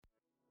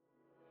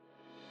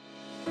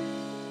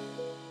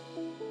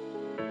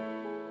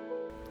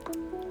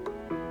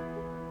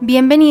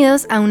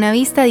Bienvenidos a Una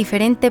Vista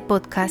Diferente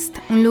Podcast,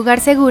 un lugar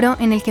seguro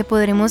en el que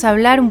podremos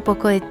hablar un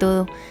poco de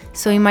todo.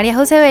 Soy María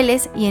José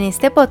Vélez y en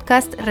este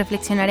podcast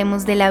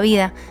reflexionaremos de la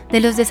vida, de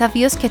los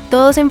desafíos que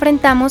todos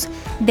enfrentamos,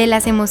 de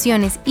las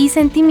emociones y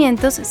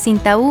sentimientos sin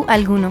tabú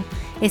alguno.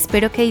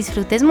 Espero que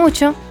disfrutes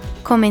mucho.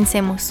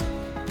 Comencemos.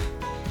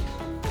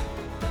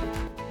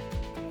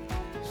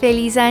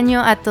 Feliz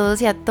año a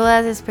todos y a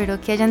todas, espero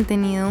que hayan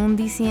tenido un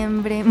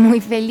diciembre muy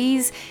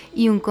feliz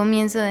y un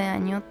comienzo de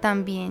año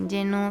también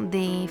lleno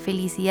de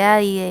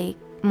felicidad y de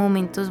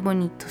momentos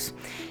bonitos.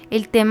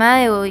 El tema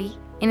de hoy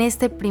en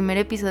este primer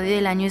episodio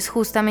del año es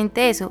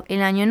justamente eso,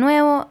 el año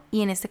nuevo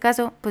y en este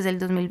caso pues el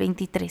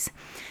 2023.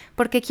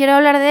 ¿Por qué quiero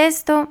hablar de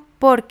esto?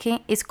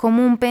 Porque es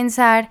común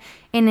pensar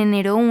en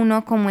enero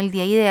 1 como el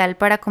día ideal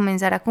para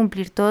comenzar a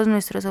cumplir todos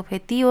nuestros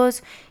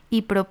objetivos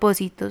y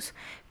propósitos,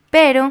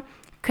 pero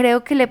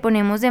creo que le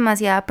ponemos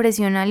demasiada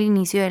presión al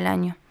inicio del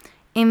año.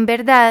 En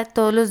verdad,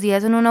 todos los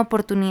días son una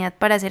oportunidad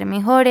para ser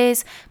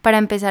mejores, para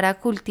empezar a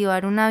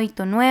cultivar un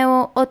hábito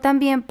nuevo o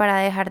también para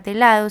dejar de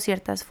lado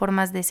ciertas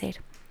formas de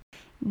ser.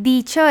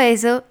 Dicho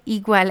eso,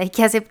 igual hay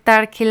que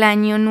aceptar que el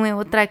año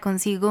nuevo trae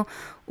consigo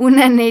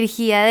una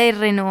energía de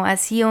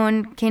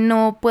renovación que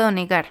no puedo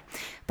negar.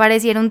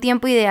 Pareciera un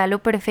tiempo ideal o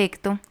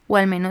perfecto, o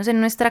al menos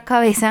en nuestra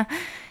cabeza,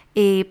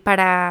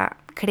 para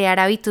crear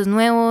hábitos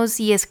nuevos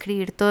y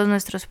escribir todos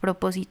nuestros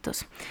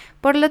propósitos.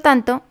 Por lo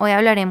tanto, hoy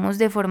hablaremos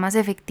de formas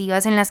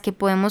efectivas en las que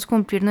podemos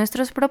cumplir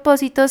nuestros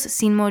propósitos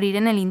sin morir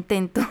en el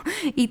intento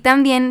y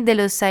también de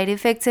los side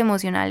effects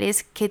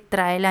emocionales que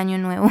trae el año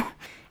nuevo.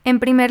 En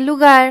primer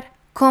lugar,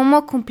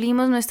 ¿cómo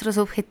cumplimos nuestros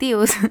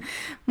objetivos?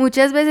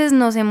 Muchas veces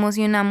nos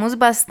emocionamos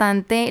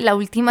bastante la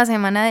última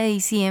semana de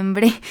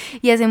diciembre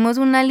y hacemos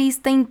una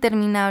lista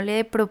interminable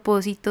de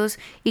propósitos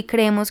y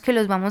creemos que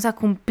los vamos a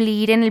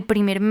cumplir en el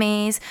primer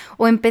mes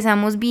o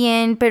empezamos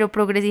bien pero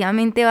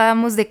progresivamente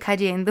vamos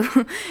decayendo.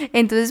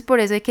 Entonces por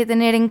eso hay que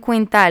tener en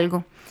cuenta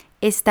algo.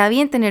 Está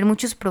bien tener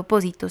muchos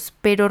propósitos,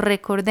 pero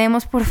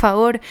recordemos por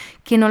favor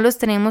que no los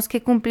tenemos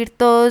que cumplir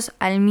todos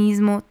al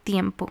mismo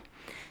tiempo.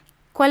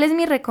 ¿Cuál es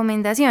mi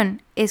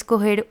recomendación?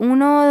 Escoger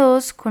uno o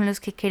dos con los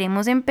que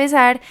queremos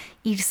empezar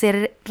y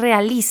ser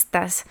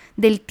realistas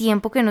del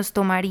tiempo que nos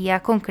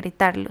tomaría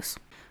concretarlos.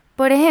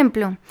 Por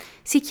ejemplo,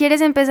 si quieres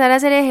empezar a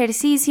hacer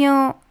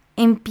ejercicio,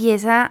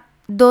 empieza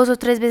 2 o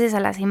 3 veces a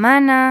la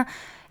semana,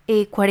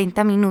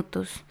 40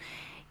 minutos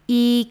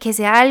y que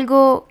sea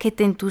algo que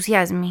te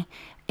entusiasme.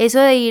 Eso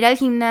de ir al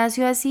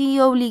gimnasio así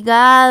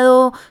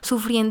obligado,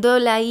 sufriendo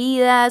la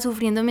ida,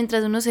 sufriendo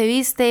mientras uno se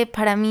viste,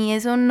 para mí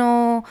eso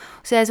no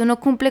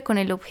cumple con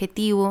el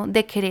objetivo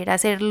de querer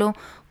hacerlo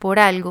por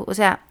algo. O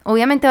sea,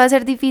 obviamente va a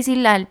ser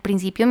difícil al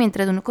principio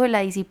mientras uno coge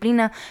la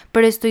disciplina,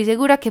 pero estoy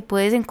segura que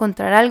puedes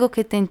encontrar algo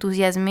que te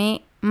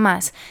entusiasme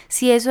más.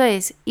 Si eso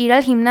es ir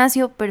al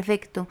gimnasio,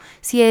 perfecto.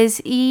 Si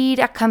es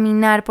ir a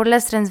caminar por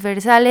las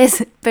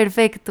transversales,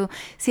 perfecto.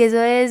 Si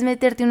eso es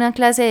meterte en una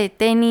clase de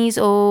tenis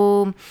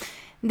o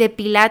de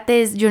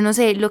pilates, yo no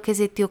sé, lo que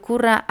se te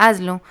ocurra,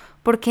 hazlo,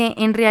 porque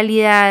en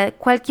realidad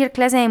cualquier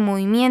clase de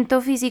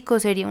movimiento físico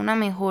sería una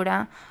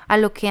mejora a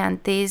lo que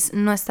antes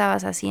no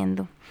estabas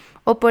haciendo.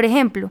 O por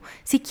ejemplo,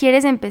 si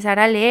quieres empezar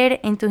a leer,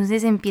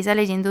 entonces empieza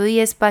leyendo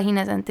 10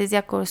 páginas antes de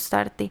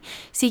acostarte.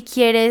 Si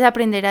quieres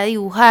aprender a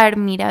dibujar,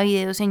 mira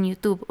videos en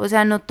YouTube. O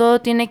sea, no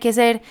todo tiene que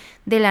ser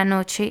de la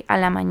noche a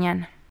la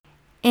mañana.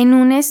 En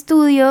un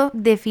estudio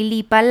de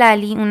Philippa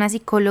Lally, una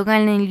psicóloga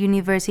en el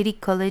University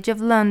College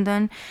of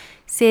London,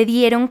 se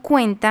dieron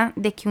cuenta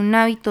de que un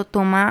hábito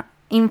toma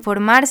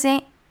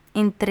informarse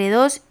entre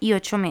 2 y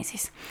 8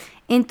 meses.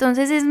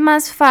 Entonces es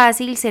más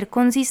fácil ser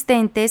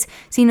consistentes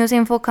si nos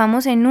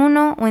enfocamos en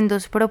uno o en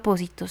 2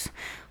 propósitos.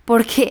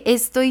 Porque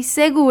estoy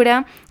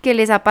segura que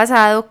les ha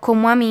pasado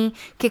como a mí,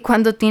 que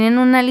cuando tienen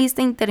una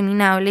lista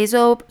interminable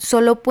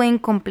solo pueden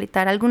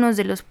completar algunos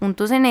de los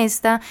puntos en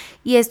esta,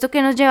 y esto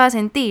que nos lleva a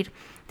sentir.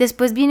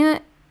 Después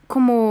viene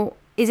como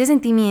ese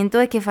sentimiento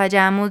de que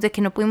fallamos, de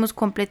que no pudimos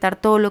completar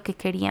todo lo que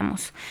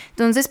queríamos.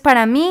 Entonces,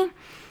 para mí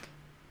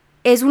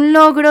es un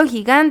logro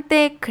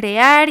gigante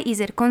crear y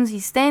ser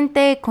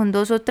consistente con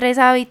 2 o 3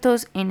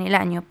 hábitos en el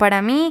año.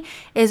 Para mí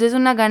eso es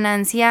una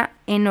ganancia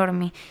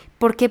enorme,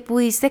 porque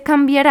pudiste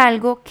cambiar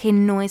algo que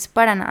no es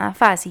para nada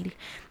fácil.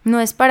 No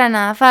es para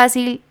nada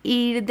fácil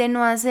ir de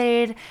no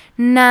hacer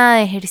nada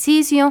de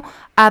ejercicio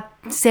a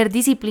ser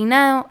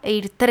disciplinado e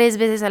ir 3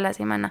 veces a la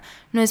semana.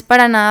 No es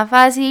para nada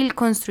fácil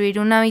construir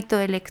un hábito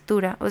de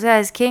lectura. O sea,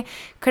 es que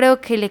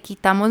creo que le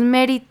quitamos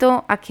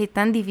mérito a qué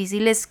tan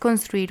difícil es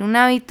construir un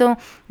hábito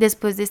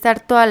después de estar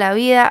toda la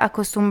vida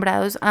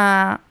acostumbrados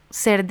a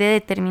ser de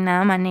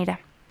determinada manera.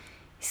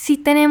 Si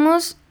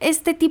tenemos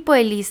este tipo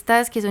de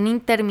listas que son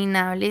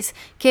interminables,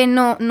 que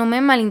no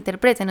me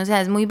malinterpreten, o sea,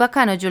 es muy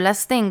bacano, yo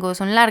las tengo,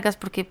 son largas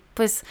porque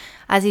pues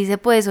así se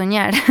puede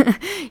soñar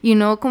y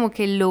uno como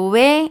que lo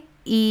ve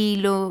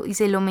y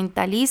se lo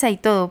mentaliza y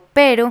todo,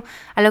 pero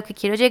a lo que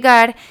quiero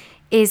llegar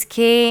es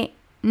que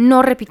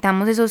no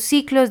repitamos esos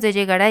ciclos de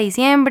llegar a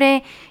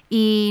diciembre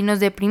y nos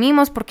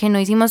deprimimos porque no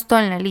hicimos todo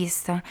en la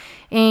lista.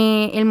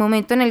 El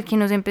momento en el que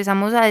nos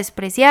empezamos a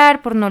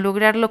despreciar por no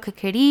lograr lo que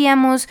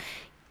queríamos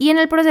y en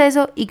el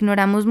proceso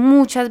ignoramos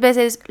muchas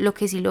veces lo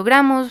que sí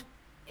logramos.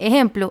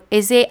 Ejemplo,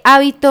 ese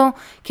hábito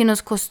que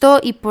nos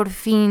costó y por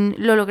fin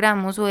lo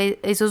logramos, o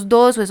esos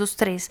 2 o esos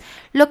 3.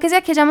 Lo que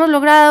sea que hayamos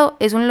logrado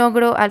es un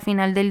logro al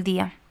final del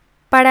día.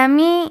 Para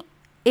mí,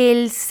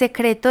 el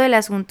secreto del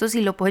asunto,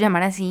 si lo puedo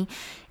llamar así,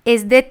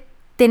 es de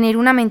tener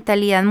una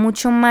mentalidad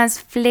mucho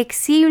más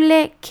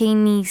flexible que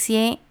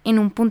inicie en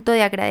un punto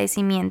de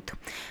agradecimiento,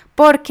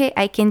 porque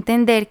hay que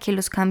entender que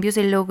los cambios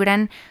se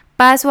logran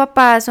paso a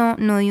paso,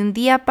 no de un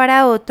día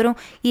para otro,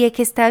 y de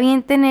que está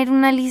bien tener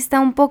una lista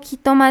un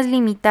poquito más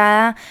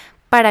limitada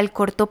para el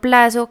corto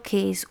plazo,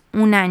 que es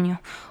un año,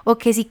 o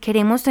que si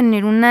queremos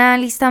tener una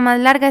lista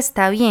más larga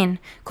está bien,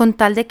 con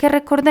tal de que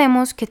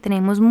recordemos que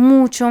tenemos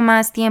mucho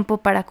más tiempo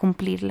para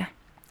cumplirla.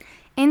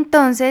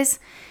 Entonces,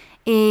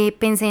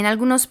 pensé en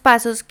algunos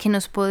pasos que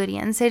nos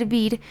podrían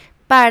servir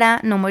para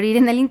no morir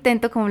en el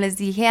intento, como les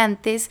dije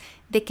antes,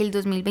 de que el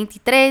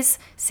 2023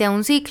 sea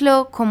un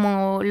ciclo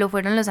como lo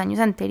fueron los años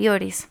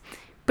anteriores.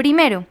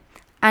 Primero,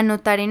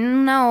 anotar en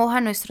una hoja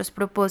nuestros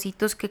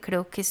propósitos, que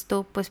creo que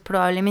esto pues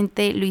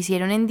probablemente lo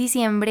hicieron en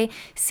diciembre.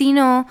 Si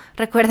no,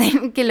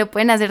 recuerden que lo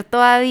pueden hacer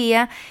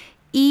todavía,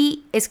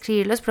 y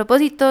escribir los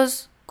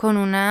propósitos con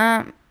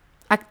una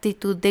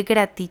actitud de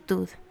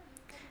gratitud.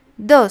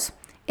 2.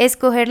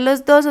 Escoger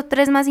los 2 o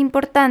 3 más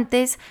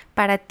importantes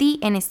para ti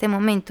en este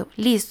momento.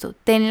 Listo,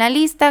 ten la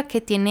lista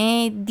que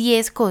tiene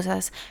 10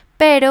 cosas,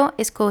 pero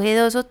escoge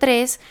 2 o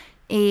 3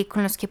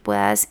 con los que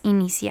puedas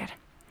iniciar.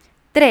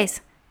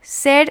 3.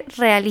 Ser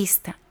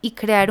realista y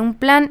crear un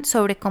plan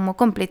sobre cómo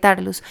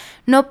completarlos.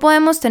 No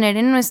podemos tener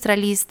en nuestra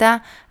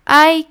lista,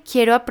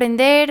 quiero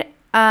aprender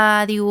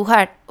a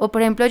dibujar, o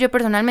por ejemplo yo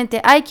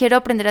personalmente, quiero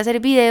aprender a hacer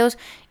videos,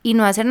 y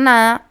no hacer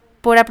nada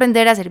por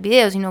aprender a hacer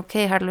videos, sino que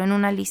dejarlo en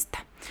una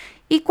lista.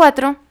 Y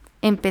 4,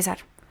 empezar.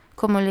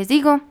 Como les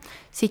digo,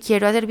 si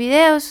quiero hacer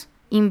videos,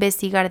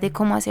 investigar de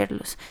cómo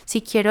hacerlos.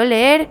 Si quiero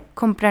leer,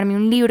 comprarme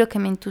un libro que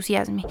me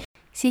entusiasme.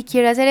 Si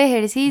quiero hacer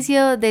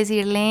ejercicio,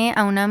 decirle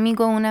a un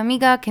amigo o una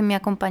amiga que me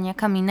acompañe a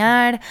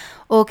caminar,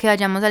 o que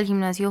vayamos al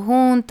gimnasio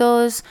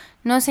juntos.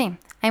 No sé,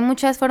 hay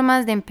muchas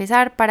formas de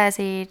empezar para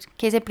hacer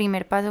que ese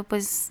primer paso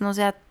pues no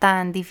sea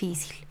tan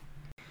difícil.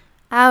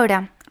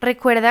 Ahora,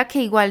 recuerda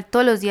que igual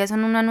todos los días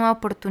son una nueva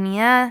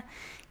oportunidad,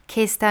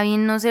 que está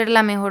bien no ser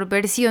la mejor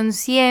versión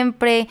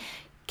siempre,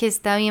 que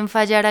está bien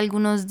fallar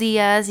algunos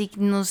días y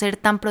no ser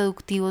tan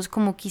productivos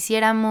como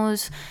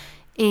quisiéramos,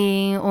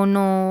 o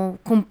no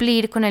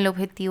cumplir con el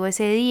objetivo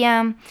ese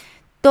día.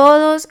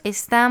 Todos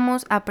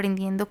estamos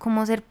aprendiendo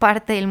cómo ser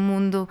parte del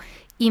mundo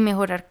y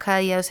mejorar cada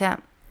día. O sea,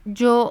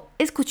 yo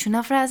escuché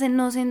una frase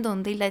no sé en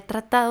dónde y la he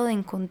tratado de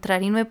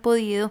encontrar y no he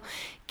podido,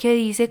 que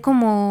dice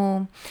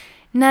como: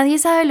 nadie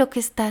sabe lo que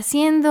está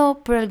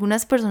haciendo, pero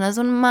algunas personas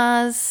son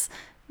más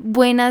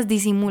buenas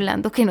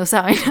disimulando que no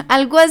saben.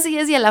 Algo así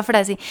decía la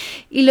frase,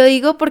 y lo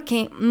digo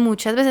porque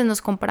muchas veces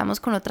nos comparamos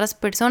con otras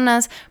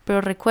personas, pero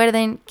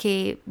recuerden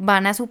que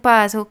van a su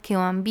paso, que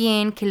van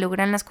bien, que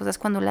logran las cosas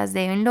cuando las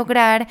deben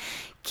lograr,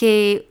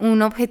 que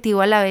un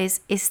objetivo a la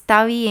vez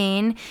está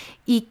bien,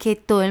 y que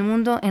todo el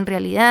mundo en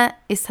realidad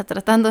está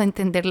tratando de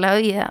entender la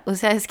vida. O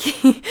sea, es que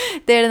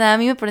de verdad a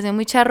mí me parece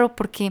muy charro,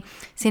 porque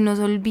se nos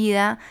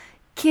olvida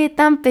qué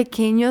tan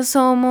pequeños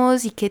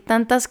somos y qué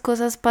tantas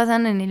cosas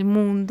pasan en el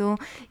mundo,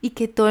 y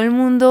que todo el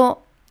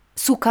mundo,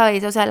 su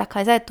cabeza, o sea, la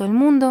cabeza de todo el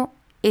mundo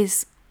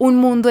es un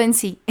mundo en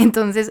sí.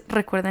 Entonces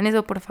recuerden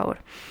eso, por favor.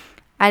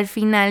 Al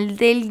final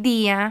del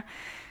día,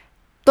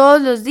 todos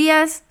los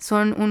días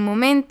son un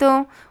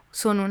momento,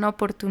 son una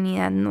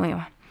oportunidad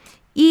nueva.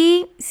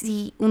 Y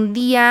si un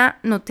día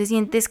no te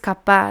sientes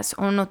capaz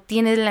o no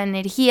tienes la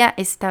energía,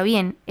 está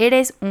bien,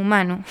 eres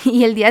humano,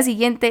 y el día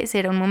siguiente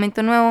será un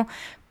momento nuevo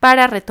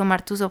para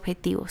retomar tus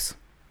objetivos.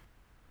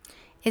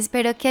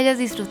 Espero que hayas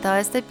disfrutado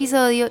de este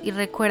episodio, y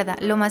recuerda,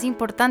 lo más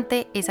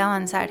importante es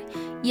avanzar,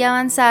 y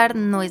avanzar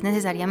no es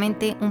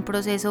necesariamente un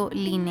proceso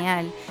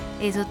lineal.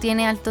 Eso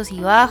tiene altos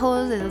y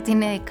bajos, eso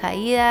tiene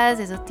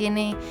decaídas, eso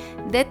tiene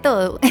de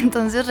todo.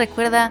 Entonces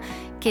recuerda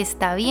que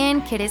está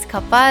bien, que eres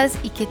capaz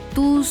y que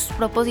tus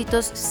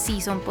propósitos sí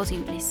son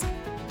posibles.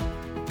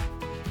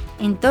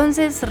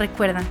 Entonces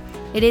recuerda,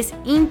 eres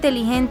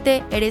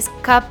inteligente, eres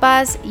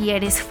capaz y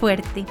eres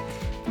fuerte.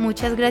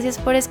 Muchas gracias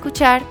por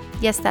escuchar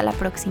y hasta la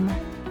próxima.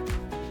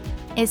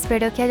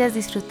 Espero que hayas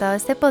disfrutado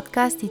este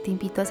podcast y te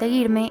invito a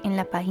seguirme en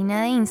la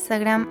página de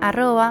Instagram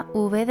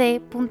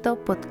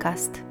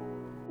 @vd.podcast.